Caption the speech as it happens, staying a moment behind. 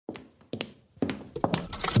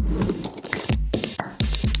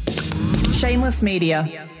Shameless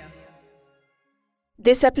Media.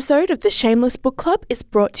 This episode of the Shameless Book Club is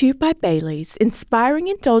brought to you by Bailey's, inspiring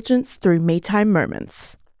indulgence through me-time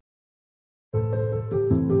moments.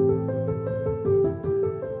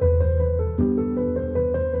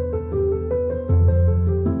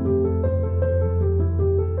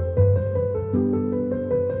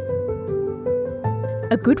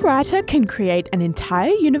 A good writer can create an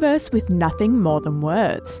entire universe with nothing more than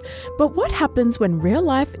words. But what happens when real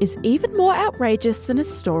life is even more outrageous than a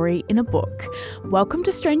story in a book? Welcome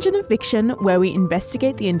to Stranger Than Fiction, where we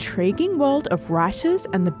investigate the intriguing world of writers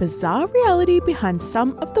and the bizarre reality behind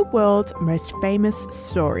some of the world's most famous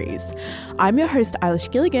stories. I'm your host,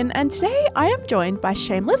 Eilish Gilligan, and today I am joined by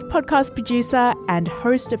Shameless podcast producer and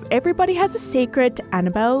host of Everybody Has a Secret,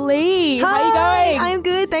 Annabelle Lee. Hi, how are you going? I'm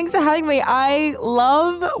good. Thanks for having me. I love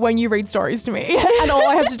when you read stories to me and all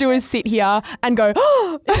I have to do is sit here and go,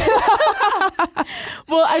 oh.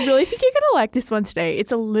 Well, I really think you're going to like this one today.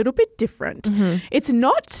 It's a little bit different. Mm-hmm. It's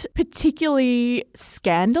not particularly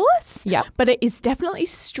scandalous, but it is definitely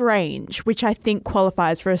strange, which I think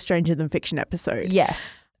qualifies for a Stranger Than Fiction episode. Yes.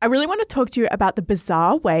 I really want to talk to you about the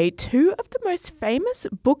bizarre way two of the most famous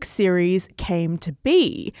book series came to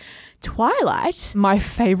be. Twilight. My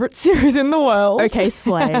favourite series in the world. Okay,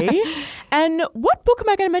 slay. And what book am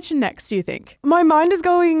I going to mention next, do you think? My mind is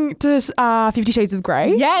going to 50 Shades of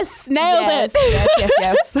Grey. Yes, nailed it.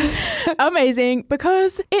 Yes. Amazing,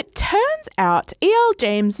 because it turns out E.L.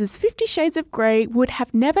 James's 50 Shades of Grey would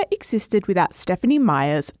have never existed without Stephenie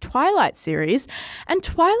Meyer's Twilight series, and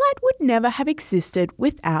Twilight would never have existed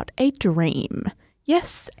without a dream.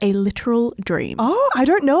 Yes, a literal dream. Oh, I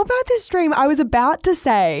don't know about this dream. I was about to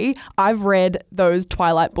say I've read those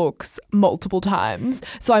Twilight books multiple times,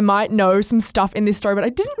 so I might know some stuff in this story, but I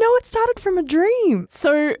didn't know it started from a dream.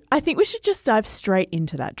 So I think we should just dive straight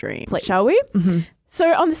into that dream, Please. Shall we? Mm-hmm.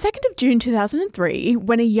 So on the 2nd of June 2003,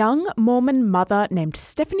 when a young Mormon mother named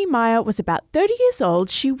Stephenie Meyer was about 30 years old,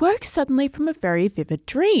 she woke suddenly from a very vivid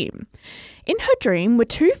dream. In her dream were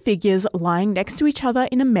two figures lying next to each other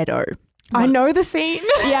in a meadow. I know the scene.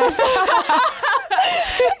 Yes. I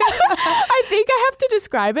think I have to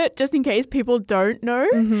describe it just in case people don't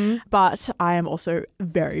know, but I am also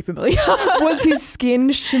very familiar. Was his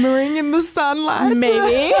skin shimmering in the sunlight?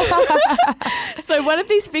 Maybe. So one of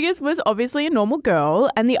these figures was obviously a normal girl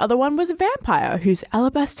and the other one was a vampire whose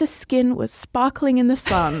alabaster skin was sparkling in the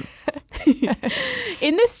sun.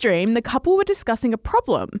 In this dream, the couple were discussing a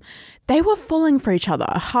problem. They were falling for each other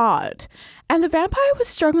hard. And the vampire was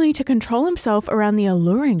struggling to control himself around the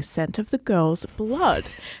alluring scent of the girl's blood.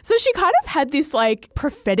 So she kind of had this like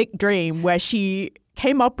prophetic dream where she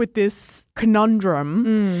came up with this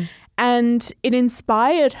conundrum and it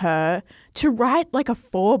inspired her to write like a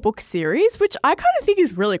 4-book series, which I kind of think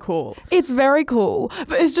is really cool. It's very cool.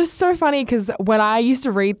 But it's just so funny because when I used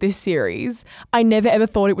to read this series, I never ever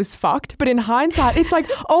thought it was fucked. But in hindsight, it's like,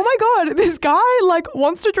 oh my God, this guy like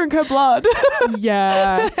wants to drink her blood.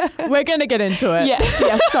 Yeah. We're going to get into it.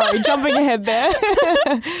 Yes, sorry, jumping ahead there.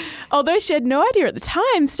 Although she had no idea at the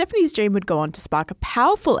time, Stephenie's dream would go on to spark a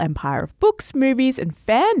powerful empire of books, movies and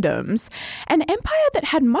fandoms, an empire that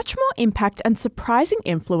had much more impact and surprising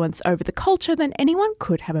influence over the culture than anyone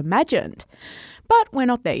could have imagined. But we're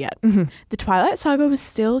not there yet. Mm-hmm. The Twilight Saga was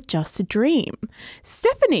still just a dream.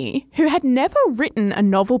 Stephenie, who had never written a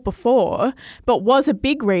novel before, but was a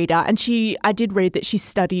big reader, and I did read that she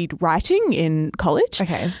studied writing in college.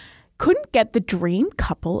 Okay. Couldn't get the dream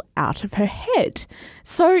couple out of her head.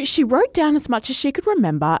 So she wrote down as much as she could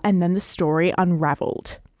remember and then the story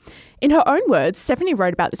unraveled. In her own words, Stephenie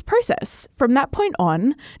wrote about this process. From that point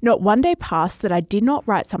on, not one day passed that I did not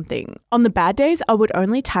write something. On the bad days, I would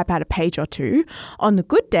only type out a page or two. On the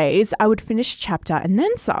good days, I would finish a chapter and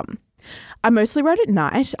then some. I mostly wrote at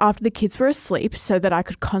night after the kids were asleep so that I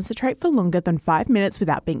could concentrate for longer than 5 minutes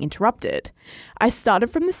without being interrupted. I started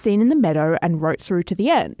from the scene in the meadow and wrote through to the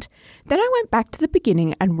end. Then I went back to the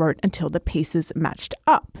beginning and wrote until the pieces matched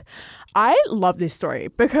up. I love this story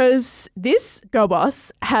because this girl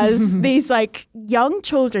boss has these like young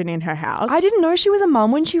children in her house. I didn't know she was a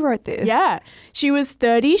mum when she wrote this. Yeah. She was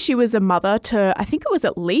 30. She was a mother to, I think it was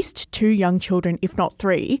at least 2 young children, if not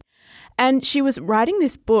 3. And she was writing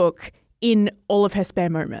this book in all of her spare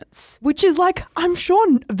moments. Which is like, I'm sure,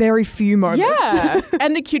 very few moments. Yeah.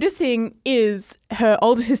 And the cutest thing is her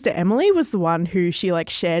older sister Emily was the one who she like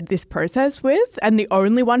shared this process with, and the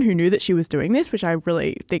only one who knew that she was doing this, which I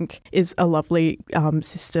really think is a lovely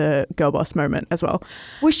sister girl boss moment as well.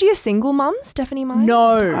 Was she a single mum, Stephenie Meyer?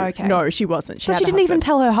 No, she wasn't. So she didn't even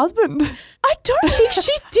tell her husband? I don't think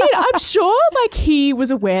she did. I'm sure like he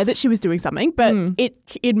was aware that she was doing something, but it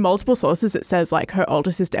in multiple sources it says like her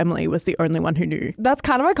older sister Emily was the the only one who knew. That's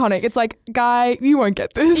kind of iconic. It's like, guy, you won't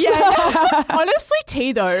get this. Yeah. Honestly,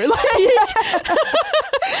 tea though.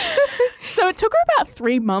 So it took her about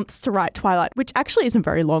 3 months to write Twilight, which actually isn't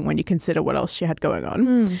very long when you consider what else she had going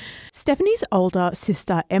on. Stephanie's older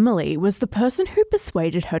sister, Emily, was the person who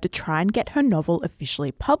persuaded her to try and get her novel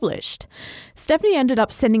officially published. Stephanie ended up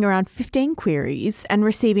sending around 15 queries and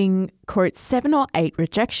receiving, quote, 7 or 8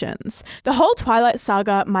 rejections. The whole Twilight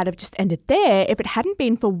saga might have just ended there if it hadn't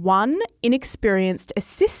been for one inexperienced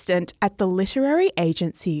assistant at the literary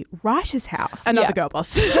agency Writers House. Another girl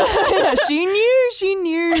boss. She knew.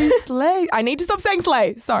 Slay. I need to stop saying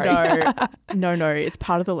slay. Sorry. No. It's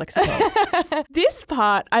part of the lexicon. This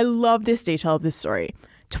part, I love this detail of this story.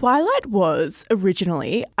 Twilight was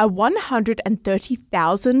originally a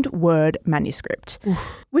 130,000 word manuscript,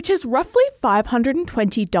 which is roughly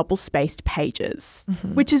 520 double-spaced pages,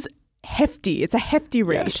 which is hefty. It's a hefty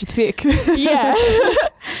read. Yeah, she's thick. Yeah.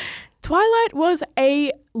 Twilight was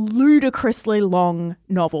a ludicrously long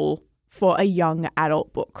novel for a young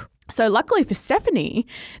adult book. So luckily for Stephanie,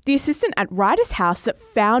 the assistant at Writers House that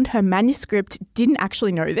found her manuscript didn't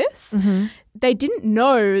actually know this. They didn't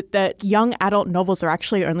know that young adult novels are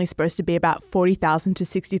actually only supposed to be about 40,000 to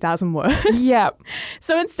 60,000 words. Yep.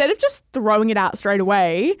 So instead of just throwing it out straight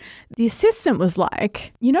away, the assistant was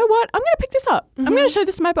like, you know what? I'm going to pick this up. I'm going to show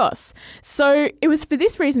this to my boss. So it was for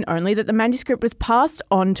this reason only that the manuscript was passed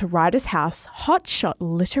on to Writers House hotshot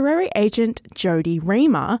literary agent Jody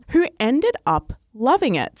Reamer, who ended up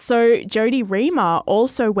loving it. So Jody Reamer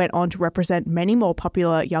also went on to represent many more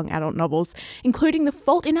popular young adult novels, including The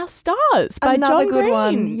Fault in Our Stars by Another John good Green.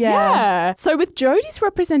 one. Yeah. So with Jody's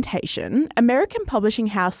representation, American publishing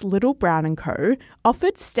house Little Brown & Co.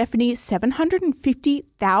 offered Stephanie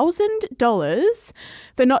 $750,000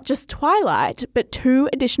 for not just Twilight, but 2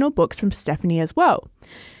 additional books from Stephanie as well.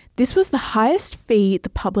 This was the highest fee the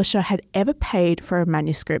publisher had ever paid for a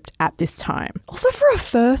manuscript at this time. Also for a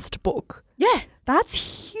first book. Yeah.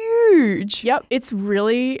 That's huge. Yep. It's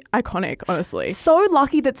really iconic, honestly. So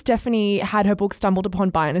lucky that Stephanie had her book stumbled upon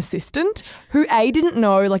by an assistant who didn't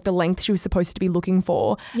know like the length she was supposed to be looking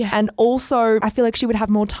for. Yeah. And also I feel like she would have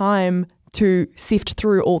more time to sift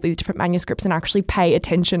through all these different manuscripts and actually pay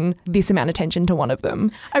this amount of attention to one of them.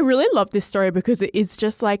 I really love this story because it is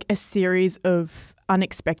just like a series of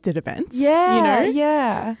unexpected events. Yeah, you know?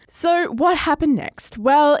 yeah. So what happened next?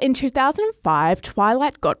 Well, in 2005,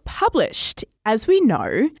 Twilight got published. As we know,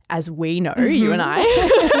 you and I,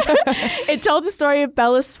 it told the story of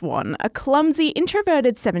Bella Swan, a clumsy,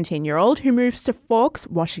 introverted 17-year-old who moves to Forks,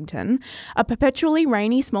 Washington, a perpetually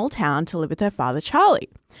rainy small town to live with her father, Charlie.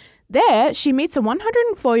 There, she meets a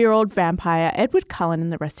 104-year-old vampire, Edward Cullen, and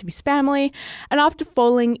the rest of his family. And after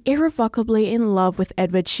falling irrevocably in love with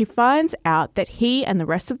Edward, she finds out that he and the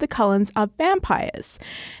rest of the Cullens are vampires.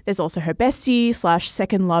 There's also her bestie /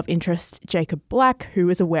 second love interest, Jacob Black, who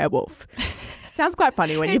is a werewolf. Sounds quite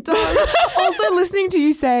funny when you does. Also, listening to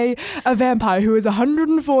you say a vampire who is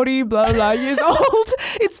 140 blah blah years old,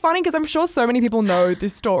 it's funny because I'm sure so many people know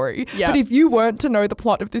this story. Yeah. But if you weren't to know the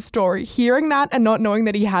plot of this story, hearing that and not knowing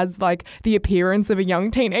that he has like the appearance of a young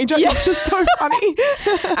teenager is just so funny.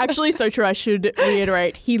 Actually, so true. I should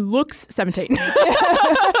reiterate, he looks 17.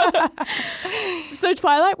 So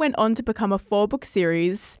Twilight went on to become a 4-book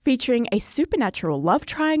series featuring a supernatural love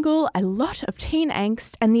triangle, a lot of teen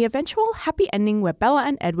angst, and the eventual happy ending where Bella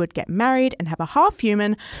and Edward get married and have a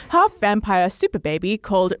half-human, half-vampire super baby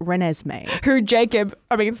called Renesmee. Who Jacob,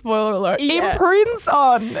 spoiler alert, Yeah. imprints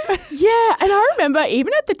on. Yeah, and I remember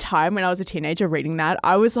even at the time when I was a teenager reading that,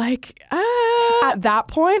 I was like, At that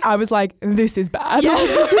point, I was like, this is bad. Yeah.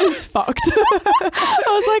 This is fucked. I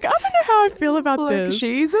was like, I don't know how I feel about Like, this.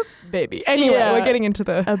 she's a baby. Anyway, Yeah. we're getting into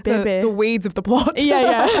the weeds of the plot.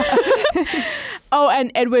 Yeah. Oh,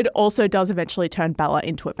 and Edward also does eventually turn Bella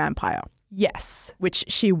into a vampire. Yes. Which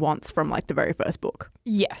she wants from like the very first book.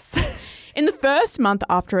 Yes. In the first month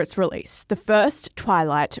after its release, the first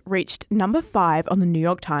Twilight reached number 5 on the New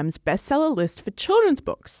York Times bestseller list for children's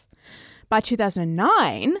books. By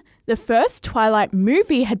 2009, the first Twilight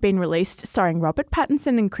movie had been released starring Robert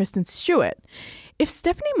Pattinson and Kristen Stewart. If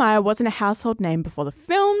Stephenie Meyer wasn't a household name before the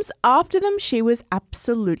films, after them she was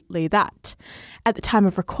absolutely that. At the time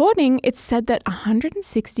of recording, it's said that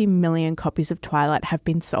 160 million copies of Twilight have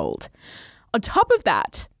been sold. On top of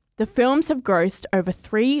that, the films have grossed over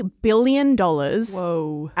 $3 billion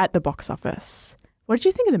Whoa. at the box office. What did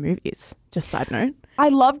you think of the movies? Just side note. I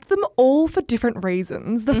loved them all for different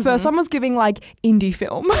reasons. The first one was giving like indie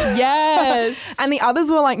film. Yes. And the others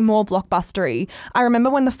were like more blockbustery. I remember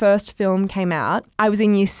when the first film came out, I was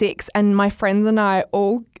in year 6 and my friends and I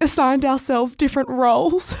all assigned ourselves different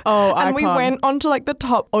roles. Oh, and we went onto like the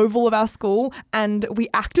top oval of our school and we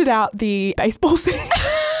acted out the baseball scene.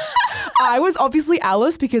 I was obviously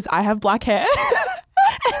Alice because I have black hair.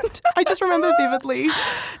 And I just remember vividly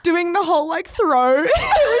doing the whole like throw.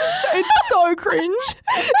 It's so cringe.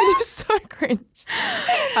 It is so cringe.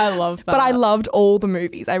 I love that. But I loved all the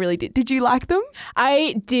movies. I really did. Did you like them?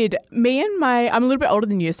 I did. I'm a little bit older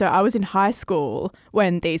than you, so I was in high school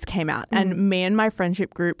when these came out, and me and my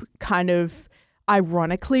friendship group kind of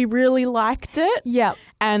ironically really liked it. Yeah.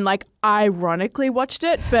 And like ironically watched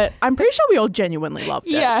it, but I'm pretty sure we all genuinely loved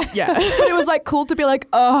it. Yeah. But it was like cool to be like,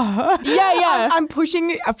 oh. Yeah. I'm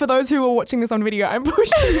pushing, for those who are watching this on video, I'm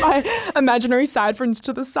pushing my imaginary side fringe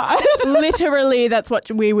to the side. Literally, that's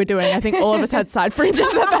what we were doing. I think all of us had side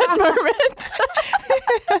fringes at that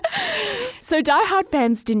moment. So diehard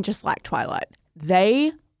fans didn't just like Twilight.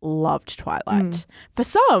 They loved Twilight. For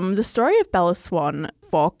some, the story of Bella Swan,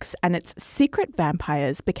 Fox, and its secret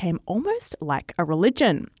vampires became almost like a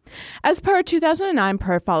religion. As per a 2009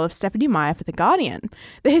 profile of Stephanie Meyer for The Guardian,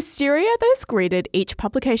 the hysteria that has greeted each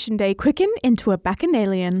publication day quickened into a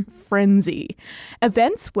bacchanalian frenzy.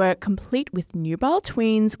 Events were complete with nubile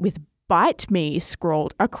tweens with "Bite Me"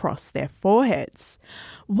 scrawled across their foreheads.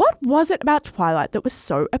 What was it about Twilight that was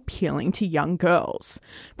so appealing to young girls?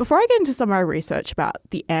 Before I get into some of my research about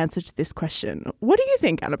the answer to this question, what do you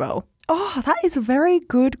think, Annabelle? Oh, that is a very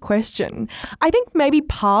good question. I think maybe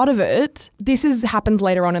part of it, happens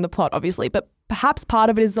later on in the plot, obviously, but perhaps part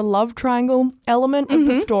of it is the love triangle element of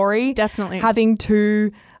the story. Definitely. Having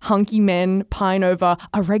two hunky men pine over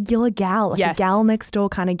a regular gal, like a gal next door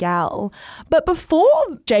kind of gal. But before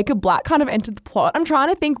Jacob Black kind of entered the plot, I'm trying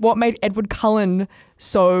to think what made Edward Cullen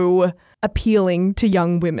so appealing to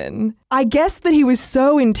young women. I guess that he was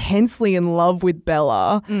so intensely in love with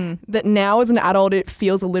Bella that now as an adult it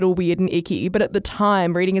feels a little weird and icky. But at the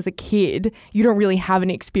time, reading as a kid, you don't really have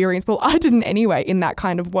any experience. Well, I didn't anyway in that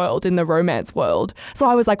kind of world, in the romance world. So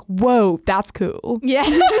I was like, whoa, that's cool. Yeah.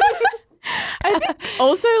 I think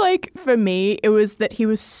also, like, for me, it was that he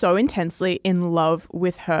was so intensely in love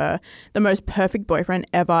with her, the most perfect boyfriend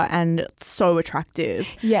ever and so attractive.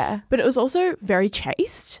 Yeah. But it was also very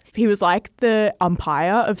chaste. He was like the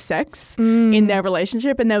umpire of sex in their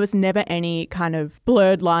relationship, and there was never any kind of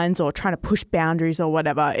blurred lines or trying to push boundaries or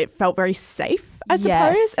whatever. It felt very safe, I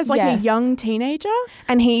suppose, as like a young teenager.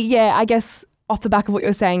 And I guess off the back of what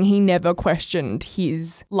you're saying, he never questioned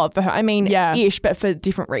his love for her. I mean, ish, but for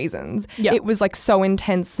different reasons. Yep. It was like so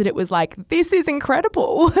intense that it was like, this is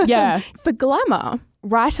incredible. Yeah. For glamour,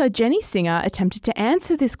 writer Jenny Singer attempted to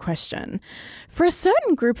answer this question. For a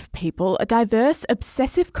certain group of people, a diverse,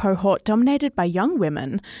 obsessive cohort dominated by young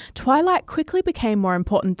women, Twilight quickly became more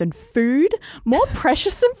important than food, more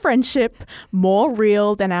precious than friendship, more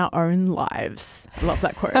real than our own lives. I love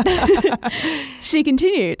that quote. She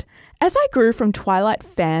continued, "As I grew from Twilight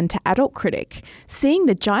fan to adult critic, seeing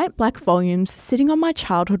the giant black volumes sitting on my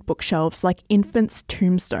childhood bookshelves like infants'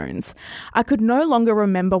 tombstones, I could no longer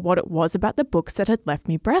remember what it was about the books that had left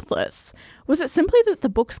me breathless. Was it simply that the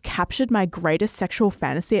books captured my greatest sexual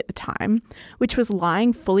fantasy at the time, which was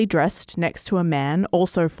lying fully dressed next to a man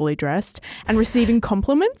also fully dressed and receiving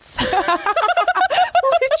compliments?" Literally.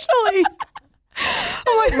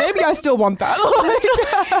 I'm like, maybe I still want that.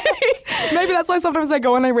 Maybe that's why sometimes I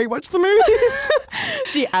go and I rewatch the movies.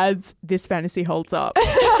 She adds, "This fantasy holds up."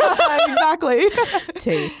 Exactly.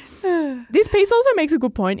 T. This piece also makes a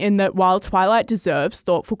good point in that while Twilight deserves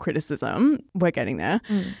thoughtful criticism, we're getting there,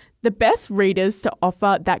 the best readers to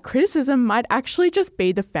offer that criticism might actually just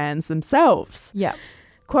be the fans themselves. Yeah.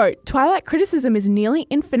 Quote, "Twilight criticism is nearly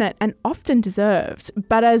infinite and often deserved,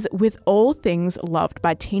 but as with all things loved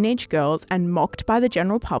by teenage girls and mocked by the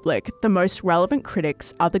general public, the most relevant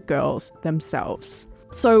critics are the girls themselves."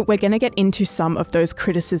 So we're going to get into some of those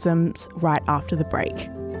criticisms right after the break.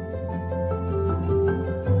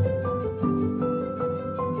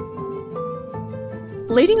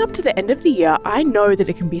 Leading up to the end of the year, I know that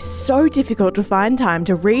it can be so difficult to find time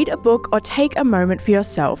to read a book or take a moment for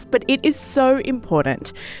yourself, but it is so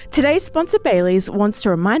important. Today's sponsor, Baileys, wants to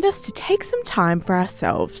remind us to take some time for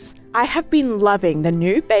ourselves. I have been loving the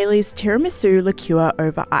new Baileys Tiramisu liqueur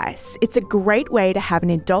over ice. It's a great way to have an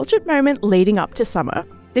indulgent moment leading up to summer.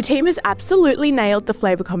 The team has absolutely nailed the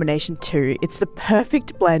flavour combination too. It's the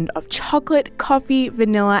perfect blend of chocolate, coffee,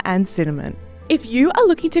 vanilla and cinnamon. If you are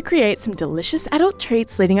looking to create some delicious adult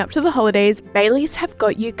treats leading up to the holidays, Bailey's have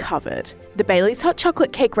got you covered. The Bailey's hot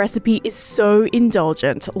chocolate cake recipe is so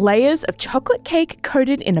indulgent. Layers of chocolate cake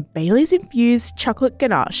coated in a Bailey's infused chocolate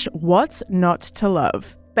ganache. What's not to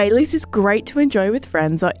love? Bailey's is great to enjoy with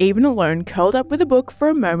friends or even alone curled up with a book for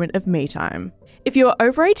a moment of me time. If you are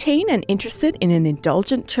over 18 and interested in an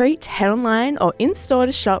indulgent treat, head online or in-store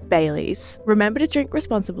to shop Bailey's. Remember to drink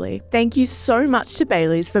responsibly. Thank you so much to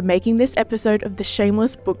Bailey's for making this episode of the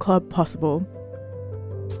Shameless Book Club possible.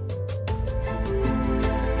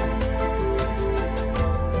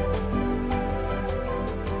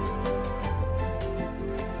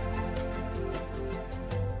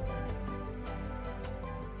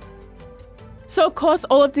 So, of course,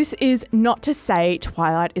 all of this is not to say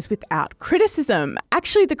Twilight is without criticism.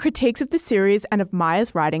 Actually, the critiques of the series and of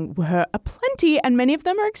Maya's writing were aplenty, and many of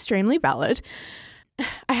them are extremely valid. I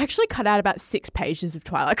actually cut out about 6 pages of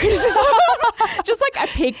Twilight criticism, just like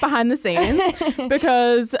a peek behind the scenes,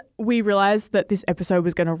 because we realised that this episode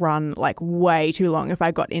was going to run like way too long if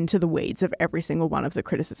I got into the weeds of every single one of the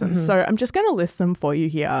criticisms. So I'm just going to list them for you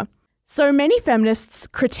here. So many feminists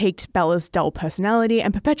critiqued Bella's dull personality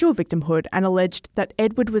and perpetual victimhood and alleged that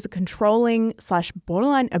Edward was a controlling /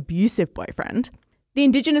 borderline abusive boyfriend. The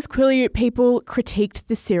Indigenous Quileute people critiqued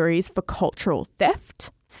the series for cultural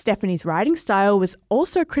theft. Stephanie's writing style was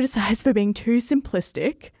also criticised for being too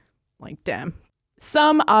simplistic. Like, damn.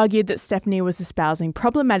 Some argued that Stephanie was espousing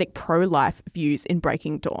problematic pro-life views in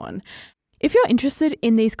Breaking Dawn. If you're interested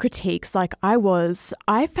in these critiques like I was,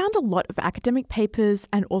 I found a lot of academic papers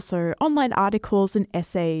and also online articles and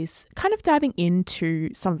essays kind of diving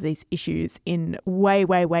into some of these issues in way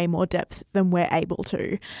more depth than we're able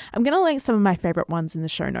to. I'm going to link some of my favourite ones in the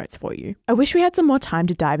show notes for you. I wish we had some more time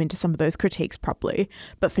to dive into some of those critiques properly,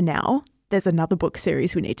 but for now, there's another book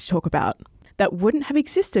series we need to talk about that wouldn't have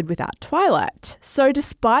existed without Twilight. So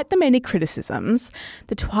despite the many criticisms,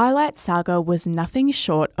 the Twilight saga was nothing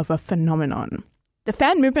short of a phenomenon. The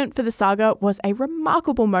fan movement for the saga was a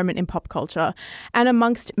remarkable moment in pop culture and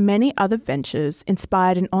amongst many other ventures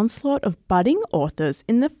inspired an onslaught of budding authors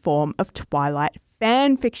in the form of Twilight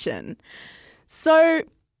fan fiction. So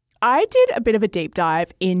I did a bit of a deep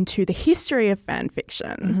dive into the history of fan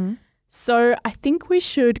fiction. So I think we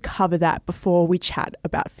should cover that before we chat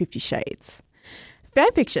about 50 Shades.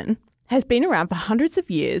 Fanfiction has been around for hundreds of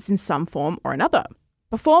years in some form or another.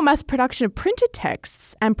 Before mass production of printed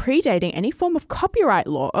texts and predating any form of copyright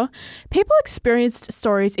law, people experienced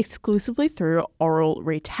stories exclusively through oral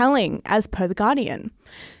retelling, as per The Guardian.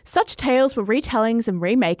 Such tales were retellings and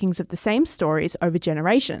remakings of the same stories over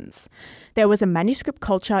generations. There was a manuscript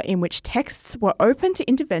culture in which texts were open to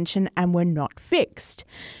intervention and were not fixed.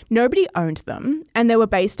 Nobody owned them, and they were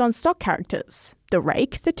based on stock characters. The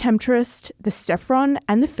rake, the temptress, the Stephron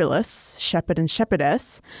and the Phyllis, shepherd and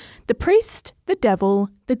shepherdess, the priest, the devil,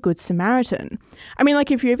 the good Samaritan. I mean,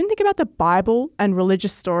 like, if you even think about the Bible and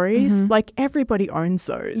religious stories, like, everybody owns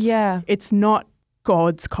those. Yeah. It's not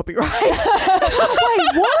God's copyright. Wait,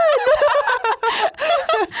 what?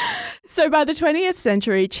 So by the 20th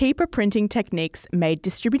century, cheaper printing techniques made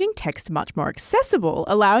distributing text much more accessible,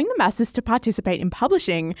 allowing the masses to participate in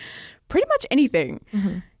publishing pretty much anything.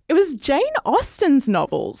 It was Jane Austen's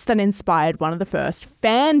novels that inspired one of the first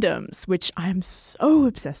fandoms, which I'm so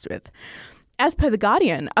obsessed with. As per The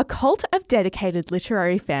Guardian, a cult of dedicated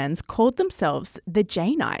literary fans called themselves the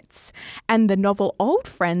Janeites, and the novel Old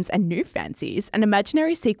Friends and New Fancies, an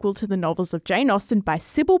imaginary sequel to the novels of Jane Austen by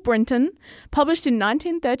Sybil Brinton, published in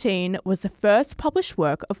 1913, was the first published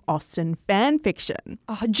work of Austen fan fiction.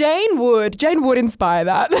 Oh, Jane would inspire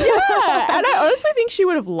that. Yeah, and I honestly think she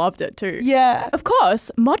would have loved it too. Yeah. Of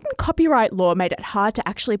course, modern copyright law made it hard to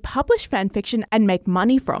actually publish fan fiction and make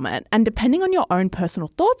money from it, and depending on your own personal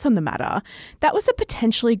thoughts on the matter, that was a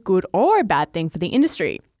potentially good or a bad thing for the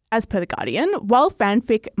industry. As per The Guardian, while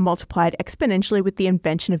fanfic multiplied exponentially with the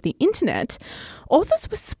invention of the internet, authors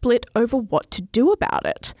were split over what to do about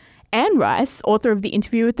it. Anne Rice, author of the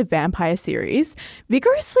Interview with the Vampire series,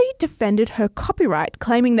 vigorously defended her copyright,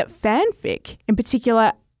 claiming that fanfic, in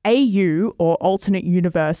particular AU or alternate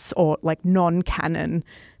universe or like non-canon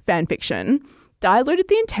fanfiction, diluted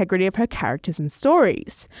the integrity of her characters and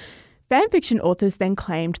stories. Fanfiction authors then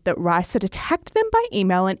claimed that Rice had attacked them by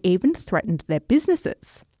email and even threatened their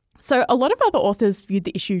businesses. So a lot of other authors viewed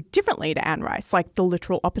the issue differently to Anne Rice, like the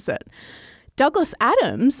literal opposite. Douglas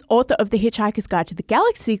Adams, author of The Hitchhiker's Guide to the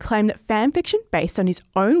Galaxy, claimed that fanfiction based on his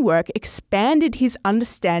own work expanded his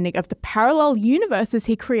understanding of the parallel universes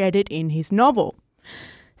he created in his novel.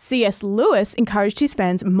 C.S. Lewis encouraged his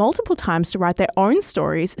fans multiple times to write their own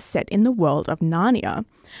stories set in the world of Narnia.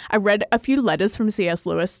 I read a few letters from C.S.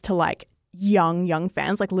 Lewis to young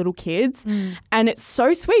fans, like little kids. And it's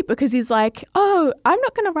so sweet because he's like, oh, I'm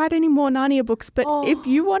not going to write any more Narnia books, but if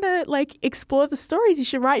you want to like explore the stories, you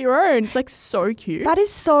should write your own. It's like so cute. That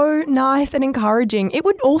is so nice and encouraging. It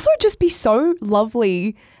would also just be so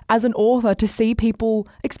lovely as an author to see people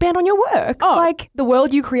expand on your work. Like the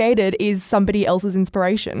world you created is somebody else's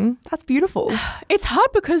inspiration. That's beautiful. It's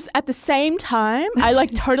hard because at the same time, I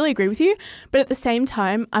like totally agree with you, but at the same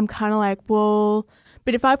time, I'm kind of like, well,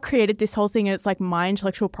 but if I've created this whole thing and it's like my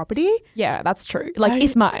intellectual property. Yeah, that's true. Like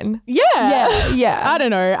it's mine. Yeah. I don't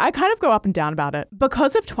know. I kind of go up and down about it.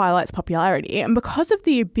 Because of Twilight's popularity and because of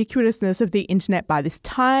the ubiquitousness of the internet by this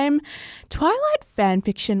time, Twilight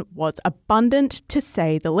fanfiction was abundant to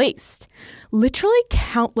say the least. Literally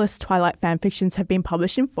countless Twilight fanfictions have been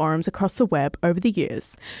published in forums across the web over the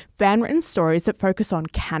years. Fan-written stories that focus on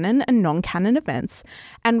canon and non-canon events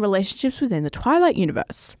and relationships within the Twilight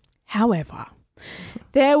universe. However,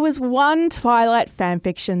 there was one Twilight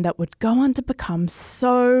fanfiction that would go on to become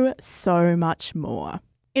so much more.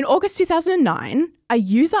 In August 2009, a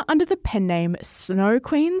user under the pen name Snow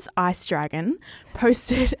Queen's Ice Dragon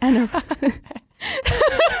posted an...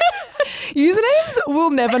 Usernames will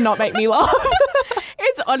never not make me laugh.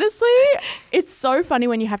 It's so funny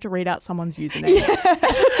when you have to read out someone's username. Yeah.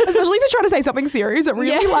 Especially if you're trying to say something serious. It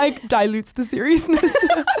really like dilutes the seriousness.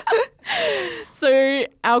 So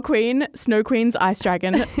our queen, Snow Queen's Ice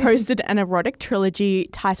Dragon, posted an erotic trilogy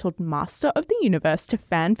titled Master of the Universe to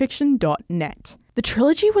fanfiction.net. The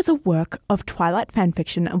trilogy was a work of Twilight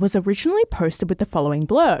fanfiction and was originally posted with the following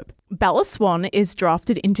blurb. Bella Swan is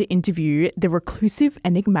drafted in to interview the reclusive,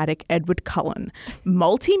 enigmatic Edward Cullen,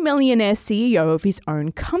 multi-millionaire CEO of his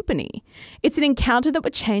own company. It's an encounter that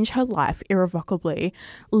would change her life irrevocably,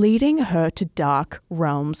 leading her to dark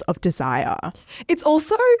realms of desire. It's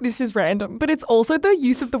also, this is random, but it's also the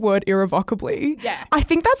use of the word irrevocably. Yeah. I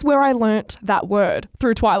think that's where I learnt that word,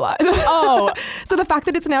 through Twilight. Oh. So the fact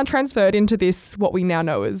that it's now transferred into this, what we now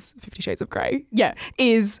know as 50 Shades of Grey,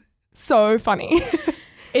 is so funny.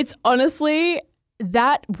 It's honestly,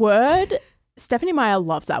 that word, Stephanie Meyer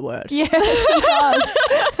loves that word. Yeah, she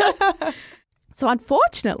does. So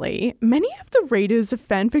unfortunately, many of the readers of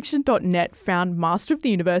fanfiction.net found Master of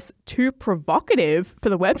the Universe too provocative for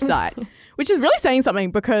the website, which is really saying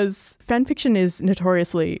something because fanfiction is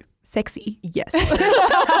notoriously sexy. Yes.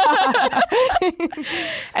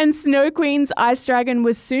 And Snow Queen's Ice Dragon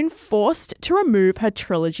was soon forced to remove her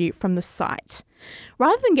trilogy from the site.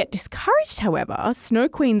 Rather than get discouraged, however, Snow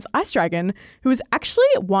Queen's Ice Dragon, who was actually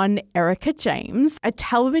one Erica James, a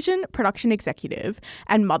television production executive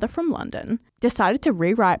and mother from London, decided to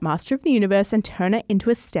rewrite Master of the Universe and turn it into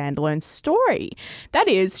a standalone story. That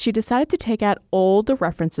is, she decided to take out all the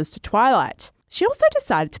references to Twilight. She also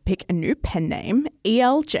decided to pick a new pen name,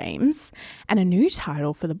 E.L. James, and a new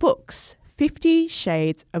title for the books, 50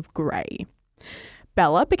 Shades of Grey.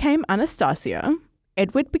 Bella became Anastasia,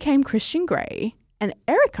 Edward became Christian Grey, and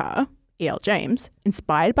Erica, E.L. James,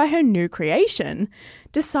 inspired by her new creation,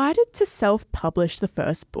 decided to self-publish the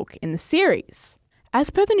first book in the series. As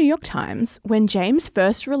per the New York Times, when James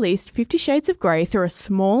first released 50 Shades of Grey through a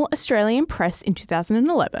small Australian press in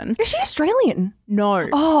 2011... Is she Australian? No.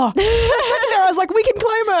 Oh, for a second there I was like, we can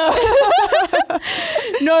claim her.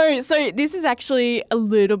 No, so this is actually a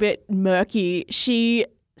little bit murky. She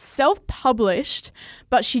self-published,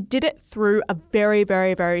 but she did it through a very,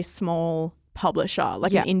 very, very small publisher,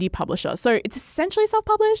 like an indie publisher. So it's essentially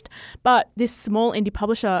self-published, but this small indie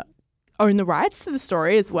publisher owned the rights to the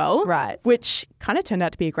story as well. Right. Which kind of turned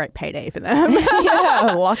out to be a great payday for them.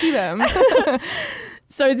 Yeah, lucky them.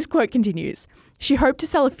 So this quote continues. She hoped to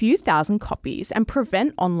sell a few thousand copies and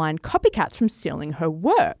prevent online copycats from stealing her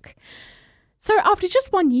work. So after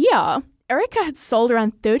just 1 year, Erica had sold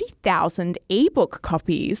around 30,000 ebook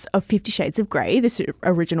copies of 50 Shades of Grey, this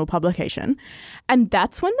original publication, and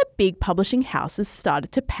that's when the big publishing houses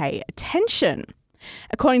started to pay attention.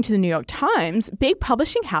 According to the New York Times, big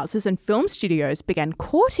publishing houses and film studios began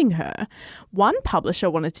courting her. One publisher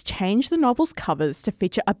wanted to change the novel's covers to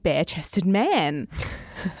feature a bare-chested man.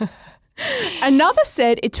 Another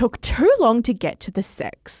said it took too long to get to the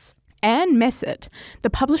sex. Anne Messett, the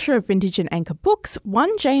publisher of Vintage and Anchor Books,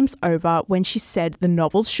 won James over when she said the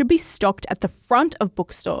novels should be stocked at the front of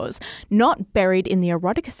bookstores, not buried in the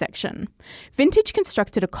erotica section. Vintage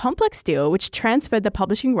constructed a complex deal which transferred the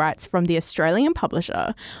publishing rights from the Australian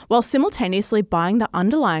publisher while simultaneously buying the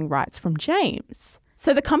underlying rights from James.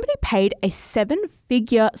 So the company paid a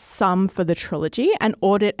 7-figure sum for the trilogy and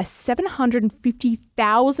ordered a 750,000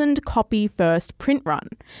 1,000 copy first print run.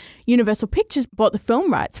 Universal Pictures bought the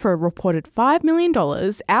film rights for a reported $5 million,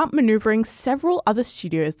 outmaneuvering several other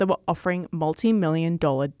studios that were offering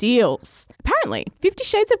multi-million-dollar deals. Apparently, 50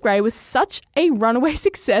 Shades of Grey was such a runaway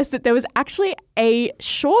success that there was actually a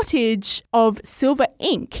shortage of silver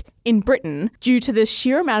ink in Britain due to the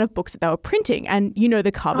sheer amount of books that they were printing. And you know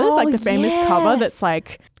the covers, like the famous cover that's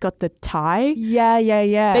like got the tie? Yeah.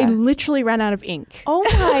 They literally ran out of ink. Oh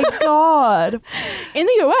my God. In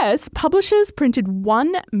the US, publishers printed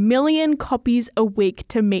 1 million copies a week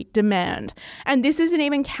to meet demand. And this isn't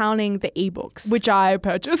even counting the ebooks. Which I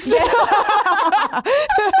purchased.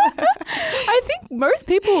 I think most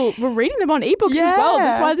people were reading them on ebooks as well.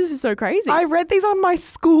 That's why this is so crazy. I read these on my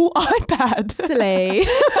school iPad. Slay.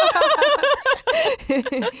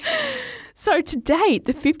 So to date,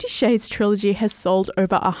 the 50 Shades trilogy has sold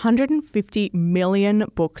over 150 million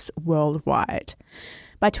books worldwide.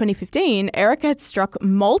 By 2015, Erica had struck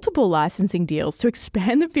multiple licensing deals to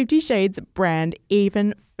expand the 50 Shades brand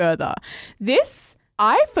even further.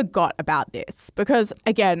 I forgot about this because,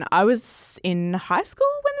 again, I was in high school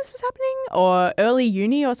when this was happening or early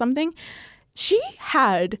uni or something. She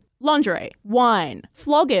had lingerie, wine,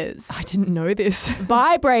 floggers. I didn't know this.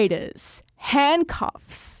 Vibrators,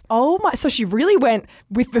 handcuffs. Oh my, so she really went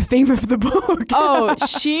with the theme of the book. Oh,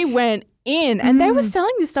 she went in. And they were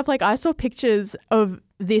selling this stuff. Like I saw pictures of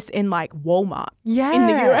this in like Walmart in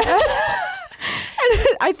the US. And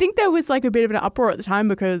I think there was like a bit of an uproar at the time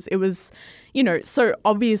because it was, you know, so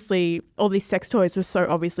obviously all these sex toys were so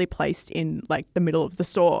obviously placed in like the middle of the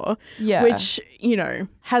store, which, you know,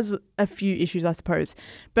 has a few issues, I suppose.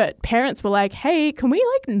 But parents were like, hey, can we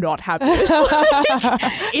like not have this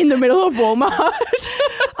like, in the middle of Walmart?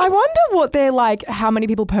 I wonder what they're like, how many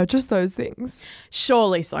people purchase those things?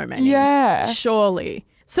 Surely so many. Yeah. Surely.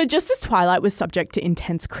 So just as Twilight was subject to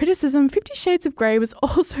intense criticism, 50 Shades of Grey was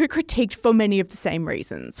also critiqued for many of the same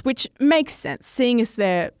reasons, which makes sense, seeing as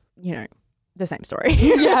they're, you know, the same story.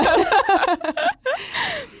 Yeah.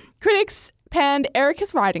 Critics panned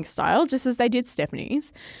Erica's writing style, just as they did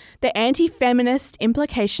Stephanie's, the anti-feminist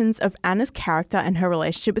implications of Anna's character and her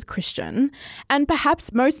relationship with Christian, and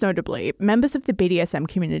perhaps most notably, members of the BDSM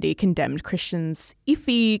community condemned Christian's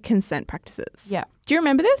iffy consent practices. Yeah. Do you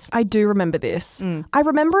remember this? I do remember this. I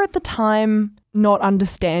remember at the time not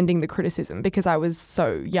understanding the criticism because I was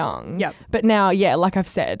so young. Yep. But now, yeah, like I've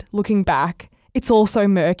said, looking back, it's all so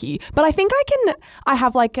murky. But I think I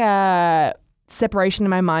have like a separation in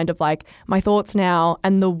my mind of like my thoughts now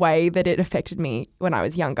and the way that it affected me when I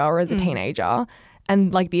was younger or as a teenager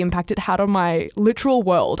and like the impact it had on my literal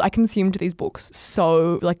world. I consumed these books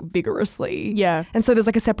so like vigorously. Yeah. And so there's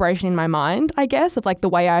like a separation in my mind, I guess, of like the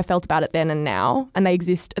way I felt about it then and now, and they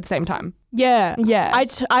exist at the same time. Yeah. Yeah.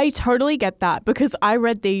 I totally get that because I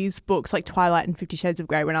read these books like Twilight and 50 Shades of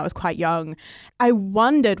Grey when I was quite young. I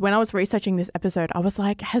wondered when I was researching this episode, I was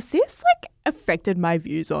like, has this like affected my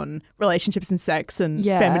views on relationships and sex and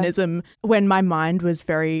feminism when my mind was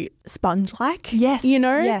very sponge-like? Yes. You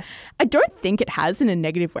know? Yes. I don't think it has in a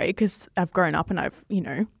negative way because I've grown up and I've, you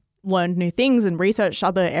know, learned new things and researched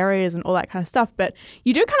other areas and all that kind of stuff. But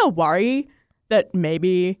you do kind of worry that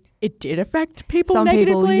maybe it did affect people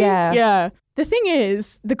negatively. Yeah. The thing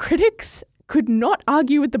is, the critics could not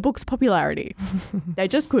argue with the book's popularity. They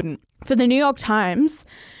just couldn't. For the New York Times,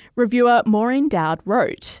 reviewer Maureen Dowd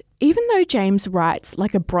wrote, even though James writes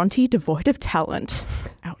like a Bronte devoid of talent,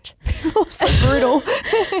 ouch, So brutal.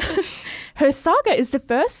 her saga is the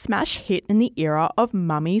first smash hit in the era of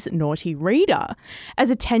Mummy's Naughty Reader,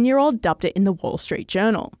 as a 10-year-old dubbed it in the Wall Street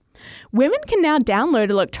Journal. Women can now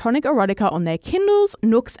download electronic erotica on their Kindles,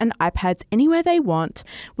 Nooks and iPads anywhere they want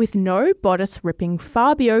with no bodice-ripping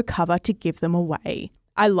Fabio cover to give them away.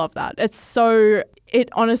 I love that. It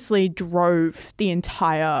honestly drove the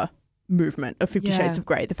entire movement of 50 Shades of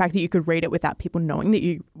Grey. The fact that you could read it without people knowing that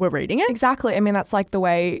you were reading it. Exactly. I mean, that's like the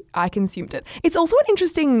way I consumed it. It's also an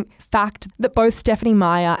interesting fact that both Stephanie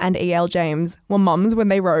Meyer and E.L. James were mums when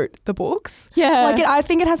they wrote the books. Yeah. Like, I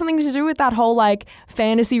think it has something to do with that whole like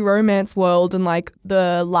fantasy romance world and like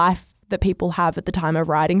the life that people have at the time of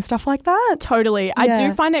writing stuff like that. Totally. Yeah. I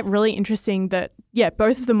do find it really interesting that,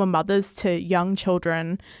 both of them were mothers to young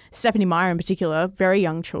children. Stephanie Meyer in particular, very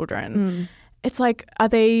young children. It's like, are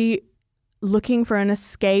they looking for an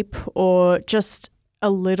escape or just a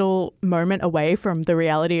little moment away from the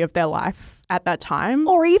reality of their life at that time?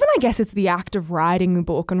 Or even, I guess, it's the act of writing a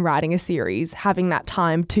book and writing a series, having that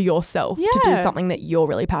time to yourself to do something that you're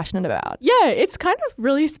really passionate about. Yeah, it's kind of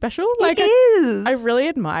really special. Like, it is. I really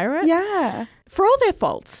admire it. Yeah. For all their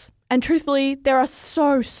faults, and truthfully, there are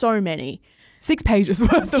so many. 6 pages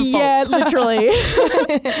worth of faults. Yeah, literally.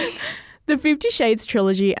 The 50 Shades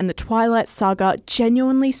trilogy and the Twilight saga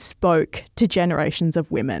genuinely spoke to generations of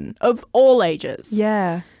women of all ages.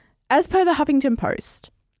 Yeah. As per the Huffington Post,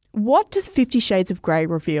 what does 50 Shades of Grey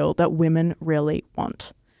reveal that women really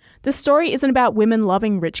want? The story isn't about women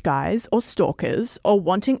loving rich guys or stalkers or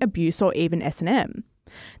wanting abuse or even S&M.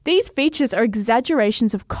 These features are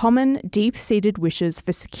exaggerations of common, deep-seated wishes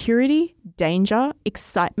for security, danger,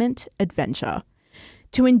 excitement, adventure.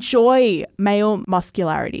 To enjoy male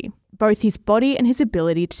muscularity, both his body and his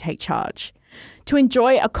ability to take charge. To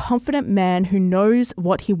enjoy a confident man who knows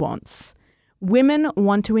what he wants. Women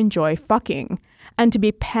want to enjoy fucking and to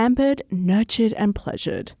be pampered, nurtured, and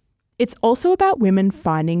pleasured. It's also about women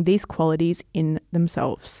finding these qualities in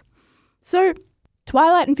themselves. So,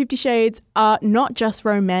 Twilight and 50 Shades are not just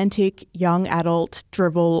romantic, young adult,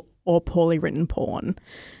 drivel, or poorly written porn.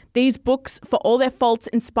 These books, for all their faults,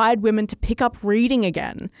 inspired women to pick up reading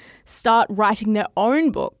again, start writing their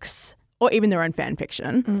own books, or even their own fan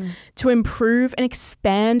fiction, to improve and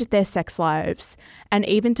expand their sex lives, and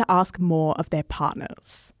even to ask more of their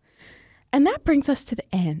partners. And that brings us to the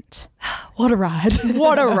end. What a ride.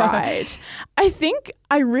 What a ride. I think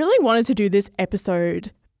I really wanted to do this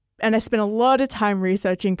episode, and I spent a lot of time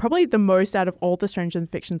researching, probably the most out of all the Stranger Than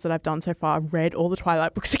Fictions that I've done so far. I've read all the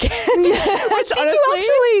Twilight books again. Which Did honestly, you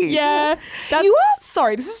actually? Yeah. You are,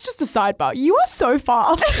 sorry, this is just a sidebar. You are so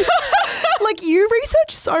fast. Like, you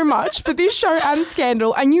research so much for this show and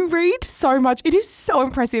Scandal, and you read so much. It is so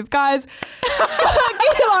impressive. Guys,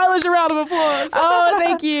 give Eilish a round of applause. Oh,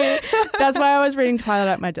 thank you. That's why I was reading Twilight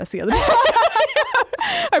at my desk the other day.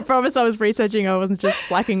 I promise I was researching. I wasn't just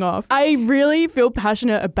slacking off. I really feel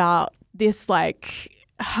passionate about this like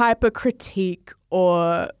hyper critique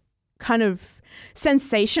or kind of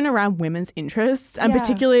sensation around women's interests, and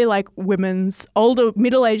particularly like women's older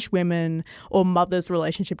middle-aged women or mothers'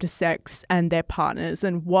 relationship to sex and their partners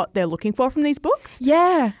and what they're looking for from these books.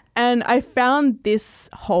 Yeah. And I found this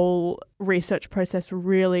whole research process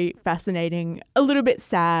really fascinating, a little bit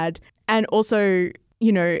sad, and also,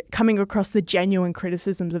 you know, coming across the genuine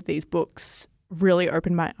criticisms of these books really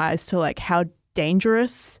opened my eyes to like how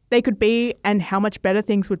dangerous they could be and how much better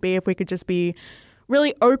things would be if we could just be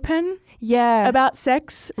really open about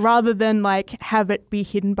sex rather than like have it be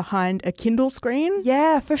hidden behind a Kindle screen.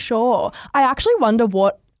 Yeah, for sure. I actually wonder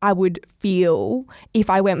what I would feel if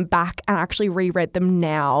I went back and actually reread them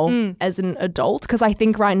now as an adult, because I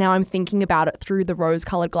think right now I'm thinking about it through the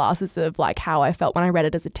rose-coloured glasses of like how I felt when I read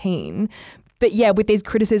it as a teen. But yeah, with these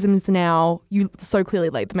criticisms now, you so clearly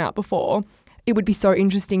laid them out before. It would be so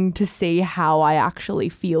interesting to see how I actually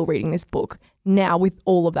feel reading this book now with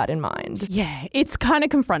all of that in mind. Yeah, it's kind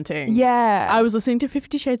of confronting. Yeah. I was listening to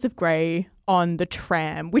 50 Shades of Grey on the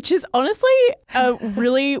tram, which is honestly a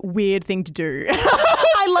really weird thing to do.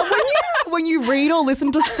 I love when you read or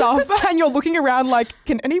listen to stuff and you're looking around like,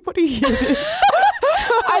 can anybody hear this?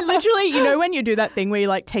 I literally, you know, when you do that thing where you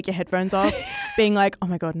like take your headphones off, being like, oh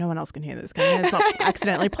my God, no one else can hear this. It's not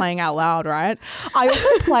accidentally playing out loud, right? I also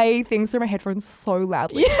play things through my headphones so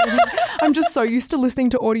loudly. Yeah. I'm just so used to listening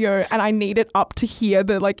to audio and I need it up to hear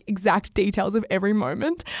the like exact details of every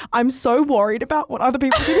moment. I'm so worried about what other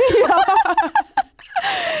people can hear.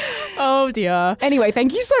 Oh dear. Anyway,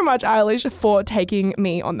 thank you so much, Eilish, for taking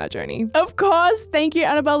me on that journey. Of course. Thank you,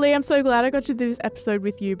 Annabelle Lee. I'm so glad I got to do this episode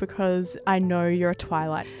with you because I know you're a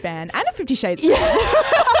Twilight fan and a 50 Shades fan.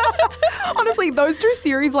 Honestly, those two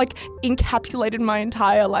series like encapsulated my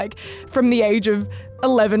entire like from the age of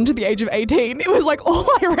 11 to the age of 18. It was like all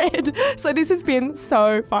I read. So this has been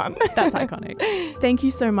so fun. That's iconic. Thank you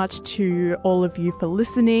so much to all of you for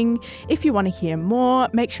listening. If you want to hear more,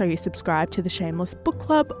 make sure you subscribe to the Shameless Book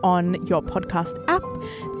Club on your podcast app.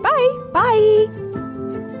 Bye. Bye.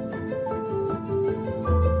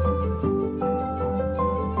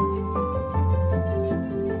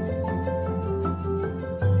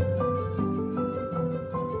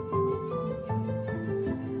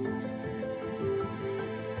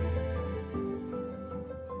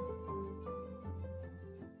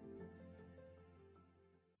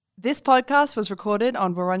 This podcast was recorded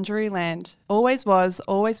on Wurundjeri land. Always was,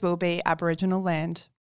 always will be Aboriginal land.